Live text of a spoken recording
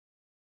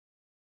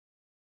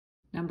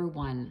Number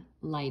 1,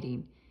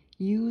 lighting.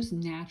 Use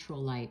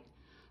natural light.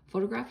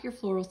 Photograph your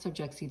floral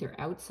subjects either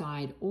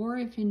outside or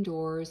if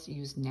indoors,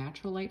 use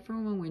natural light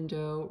from a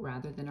window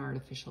rather than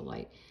artificial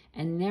light.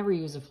 And never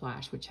use a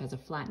flash, which has a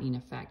flattening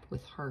effect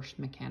with harsh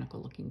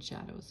mechanical looking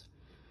shadows.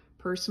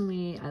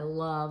 Personally, I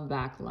love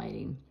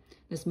backlighting.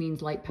 This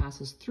means light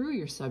passes through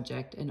your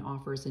subject and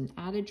offers an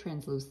added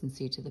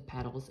translucency to the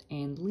petals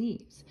and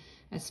leaves,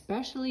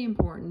 especially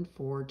important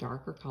for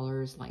darker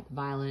colors like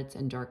violets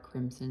and dark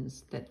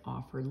crimsons that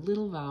offer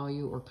little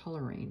value or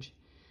color range.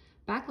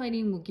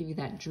 Backlighting will give you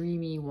that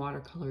dreamy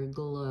watercolor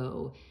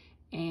glow,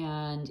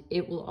 and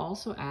it will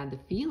also add the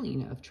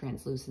feeling of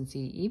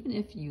translucency even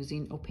if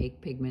using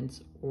opaque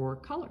pigments or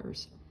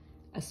colors,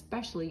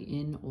 especially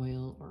in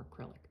oil or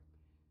acrylic.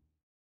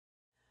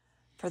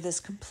 For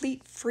this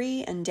complete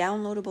free and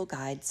downloadable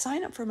guide,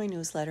 sign up for my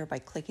newsletter by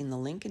clicking the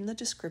link in the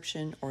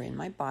description or in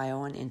my bio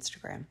on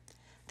Instagram.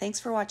 Thanks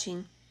for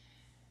watching.